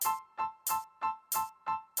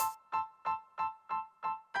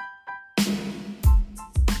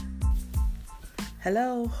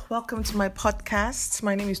Hello, welcome to my podcast.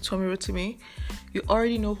 My name is Tomi Rotimi. You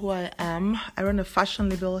already know who I am. I run a fashion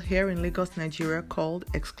label here in Lagos, Nigeria called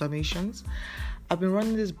Exclamations. I've been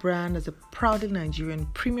running this brand as a proudly Nigerian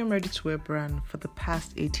premium ready-to-wear brand for the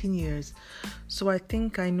past 18 years, so I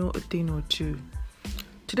think I know a thing or two.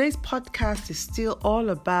 Today's podcast is still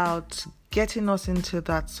all about getting us into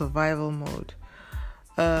that survival mode.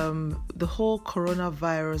 The whole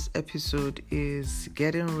coronavirus episode is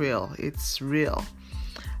getting real. It's real.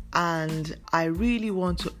 And I really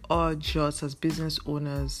want to urge us as business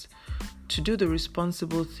owners to do the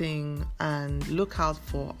responsible thing and look out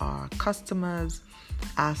for our customers,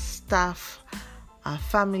 our staff, our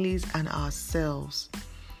families, and ourselves.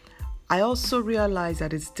 I also realize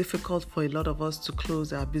that it's difficult for a lot of us to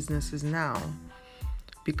close our businesses now,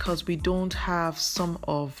 because we don't have some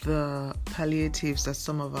of the palliatives that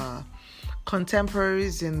some of our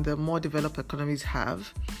contemporaries in the more developed economies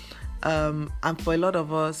have. And for a lot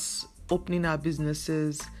of us, opening our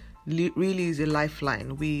businesses really is a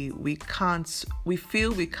lifeline. We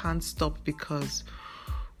feel we can't stop because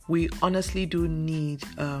we honestly do need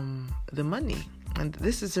the money. And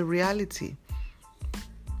this is a reality.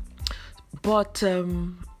 But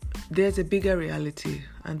there's a bigger reality,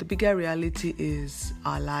 and the bigger reality is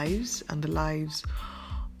our lives and the lives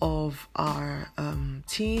of our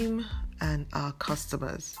team and our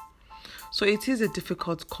customers. So it is a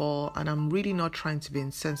difficult call, and I'm really not trying to be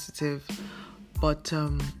insensitive, but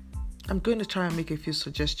I'm going to try and make a few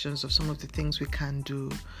suggestions of some of the things we can do.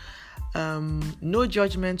 No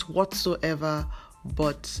judgment whatsoever,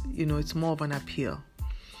 but it's more of an appeal.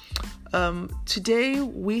 Today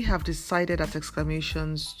we have decided at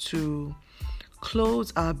Exclamations to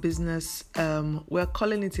close our business. We're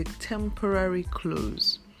calling it a temporary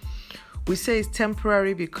close. We say it's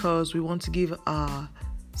temporary because we want to give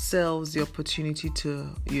ourselves the opportunity to,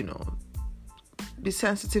 be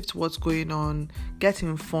sensitive to what's going on, get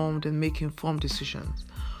informed, and make informed decisions.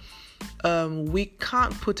 We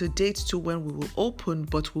can't put a date to when we will open,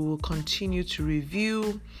 but we will continue to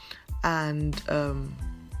review and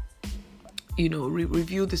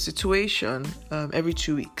review the situation every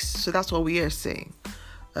 2 weeks. So that's what we are saying.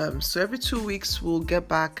 So every 2 weeks we'll get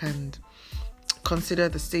back and consider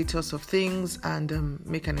the status of things and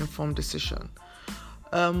make an informed decision.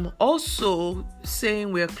 Also,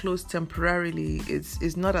 saying we're closed temporarily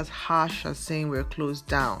is not as harsh as saying we're closed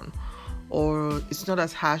down, or it's not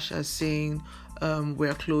as harsh as saying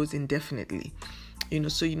we're closed indefinitely.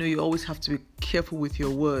 So you always have to be careful with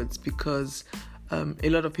your words, because a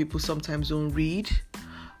lot of people sometimes don't read,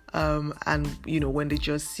 and when they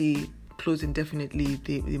just see closed indefinitely,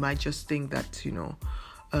 they might just think that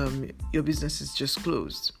your business is just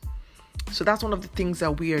closed. So that's one of the things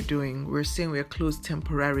that we are doing. We're saying we're closed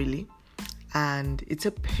temporarily, and it's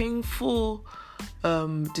a painful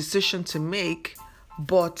decision to make,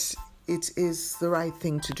 but it is the right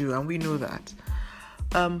thing to do, and we know that.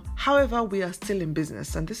 However, we are still in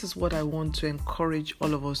business, and this is what I want to encourage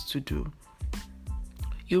all of us to do.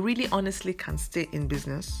 You really honestly can stay in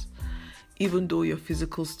business even though your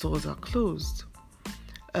physical stores are closed.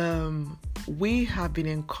 We have been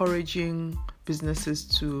encouraging businesses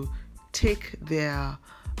to take their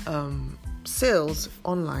sales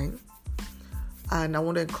online, and I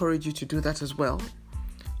want to encourage you to do that as well.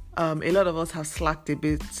 A lot of us have slacked a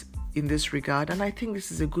bit in this regard, and I think this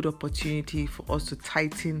is a good opportunity for us to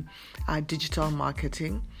tighten our digital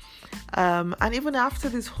marketing. And even after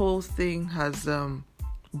this whole thing has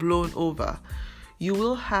blown over, you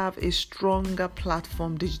will have a stronger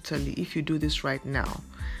platform digitally if you do this right now,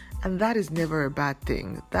 and that is never a bad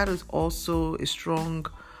thing. That is also a strong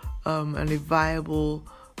and a viable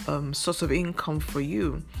source of income for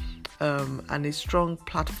you, and a strong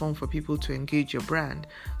platform for people to engage your brand.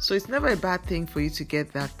 So it's never a bad thing for you to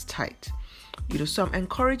get that tight. So I'm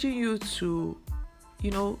encouraging you to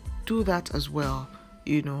do that as well.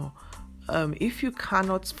 If you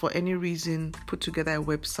cannot for any reason put together a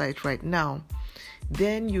website right now,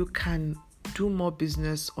 then you can do more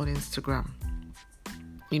business on Instagram.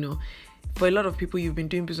 For a lot of people, you've been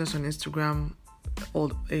doing business on Instagram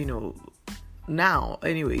now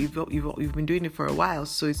anyway. You've been doing it for a while,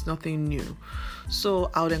 so it's nothing new. So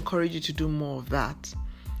I would encourage you to do more of that.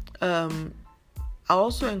 I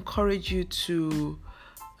also encourage you to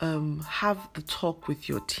have the talk with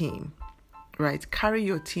your team. Right, carry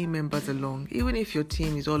your team members along, even if your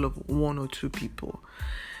team is all of 1 or 2 people.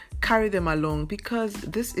 Carry them along, because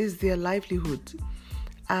this is their livelihood.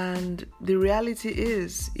 And the reality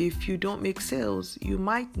is, if you don't make sales, you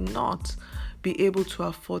might not be able to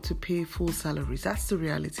afford to pay full salaries. That's the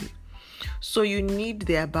reality. So you need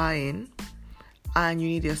their buy-in, and you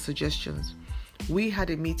need their suggestions. We had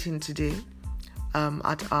a meeting today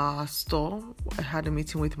at our store. I had a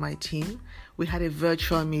meeting with my team. We had a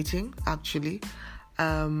virtual meeting, actually.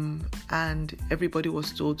 And everybody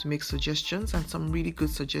was told to make suggestions, and some really good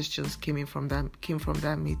suggestions came from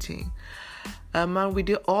that meeting. And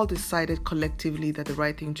we all decided collectively that the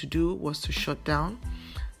right thing to do was to shut down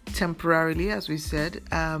temporarily, as we said,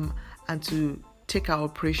 and to take our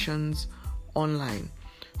operations online.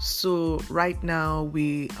 So right now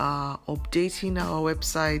we are updating our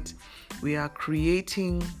website. We are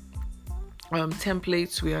creating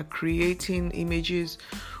templates. We are creating images.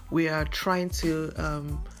 We are trying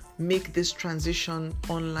to make this transition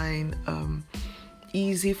online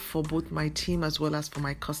easy for both my team as well as for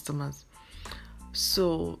my customers.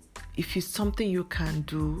 So if it's something you can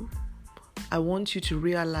do, I want you to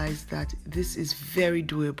realize that this is very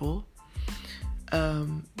doable.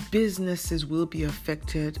 Businesses will be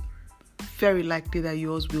affected. Very likely that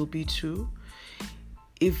yours will be too.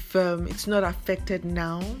 If it's not affected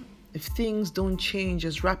now, if things don't change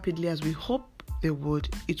as rapidly as we hope they would,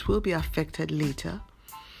 it will be affected later.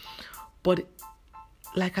 But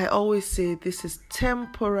like I always say, this is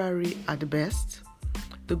temporary at best.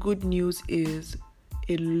 The good news is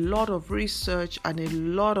a lot of research and a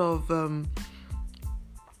lot of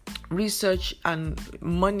research and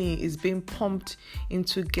money is being pumped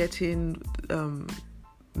into getting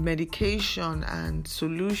medication and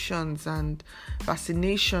solutions and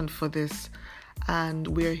vaccination for this. And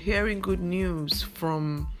we're hearing good news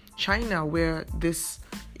from China, where this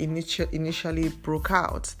initially broke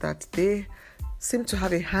out, that they seem to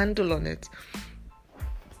have a handle on it,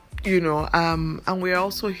 and we're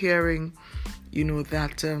also hearing,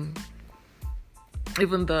 that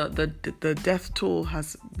even the death toll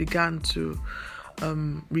has begun to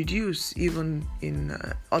reduce, even in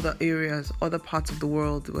other areas, other parts of the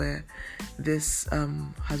world where this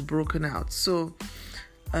has broken out. So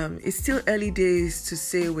it's still early days to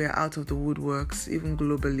say we're out of the woodworks, even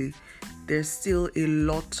globally. There's still a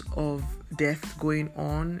lot of death going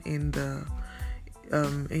on in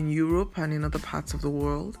Europe and in other parts of the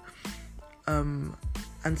world. And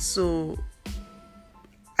so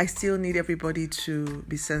I still need everybody to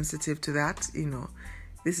be sensitive to that.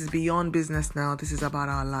 This is beyond business now. This is about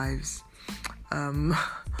our lives.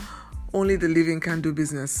 Only the living can do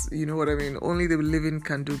business. You know what I mean? Only the living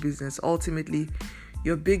can do business. Ultimately,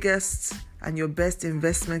 your biggest and your best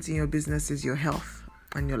investment in your business is your health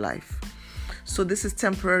and your life. So this is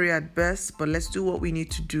temporary at best, but let's do what we need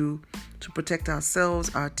to do to protect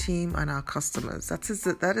ourselves, our team, and our customers. That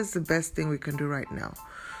is the best thing we can do right now.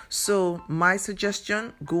 So my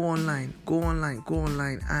suggestion, go online,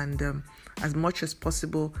 and as much as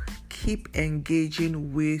possible, keep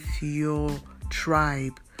engaging with your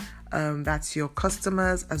tribe. That's your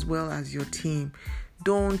customers as well as your team.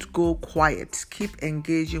 Don't go quiet. Keep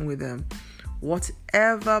engaging with them.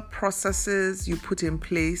 Whatever processes you put in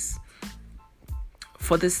place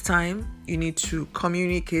for this time, you need to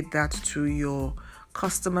communicate that to your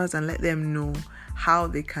customers and let them know how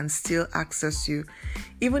they can still access you.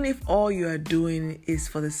 Even if all you are doing is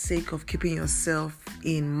for the sake of keeping yourself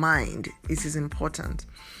in mind, it is important.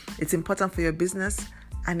 It's important for your business,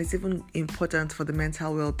 and it's even important for the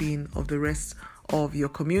mental well-being of the rest of your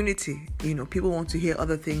community. People want to hear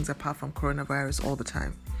other things apart from coronavirus all the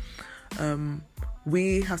time.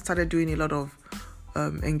 We have started doing a lot of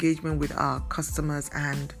engagement with our customers,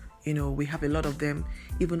 and we have a lot of them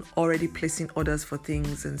even already placing orders for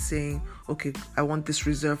things and saying, okay, I want this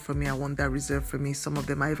reserved for me, I want that reserved for me. Some of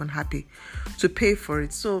them are even happy to pay for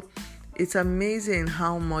it. So it's amazing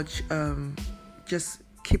how much just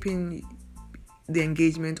keeping the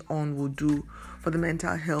engagement on will do for the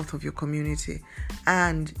mental health of your community,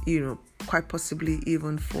 and quite possibly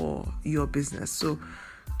even for your business. So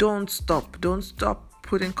don't stop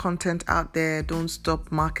putting content out there. Don't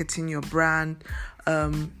stop marketing your brand.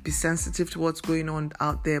 Be sensitive to what's going on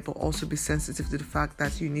out there, but also be sensitive to the fact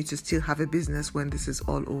that you need to still have a business when this is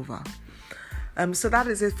all over. So that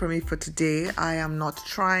is it for me for today. I am not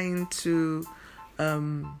trying to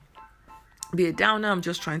be a downer. I'm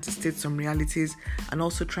just trying to state some realities and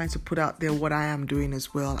also trying to put out there what I am doing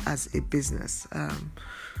as well as a business.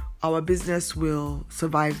 Our business will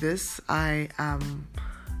survive this. I am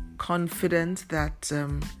confident that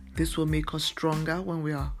this will make us stronger when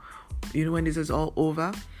we are, when this is all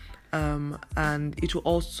over. And it will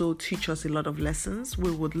also teach us a lot of lessons.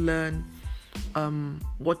 We would learn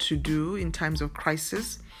what to do in times of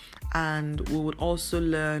crisis, and we would also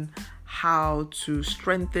learn how to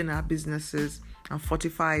strengthen our businesses and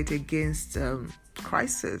fortify it against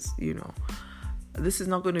crisis. This is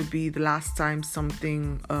not going to be the last time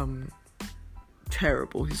something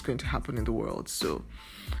terrible is going to happen in the world. So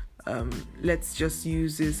let's just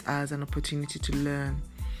use this as an opportunity to learn.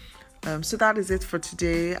 So that is it for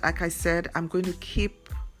today. Like I said, I'm going to keep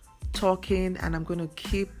talking and I'm going to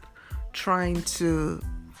keep trying to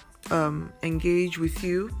engage with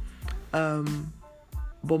you.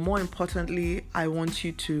 But more importantly, I want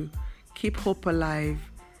you to keep hope alive,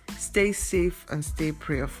 stay safe, and stay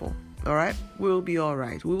prayerful. All right? We'll be all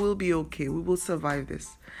right. We will be okay. We will survive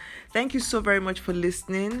this. Thank you so very much for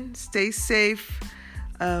listening. Stay safe.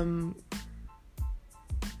 Everything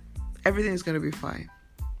is going to be fine.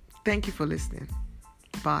 Thank you for listening.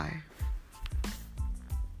 Bye.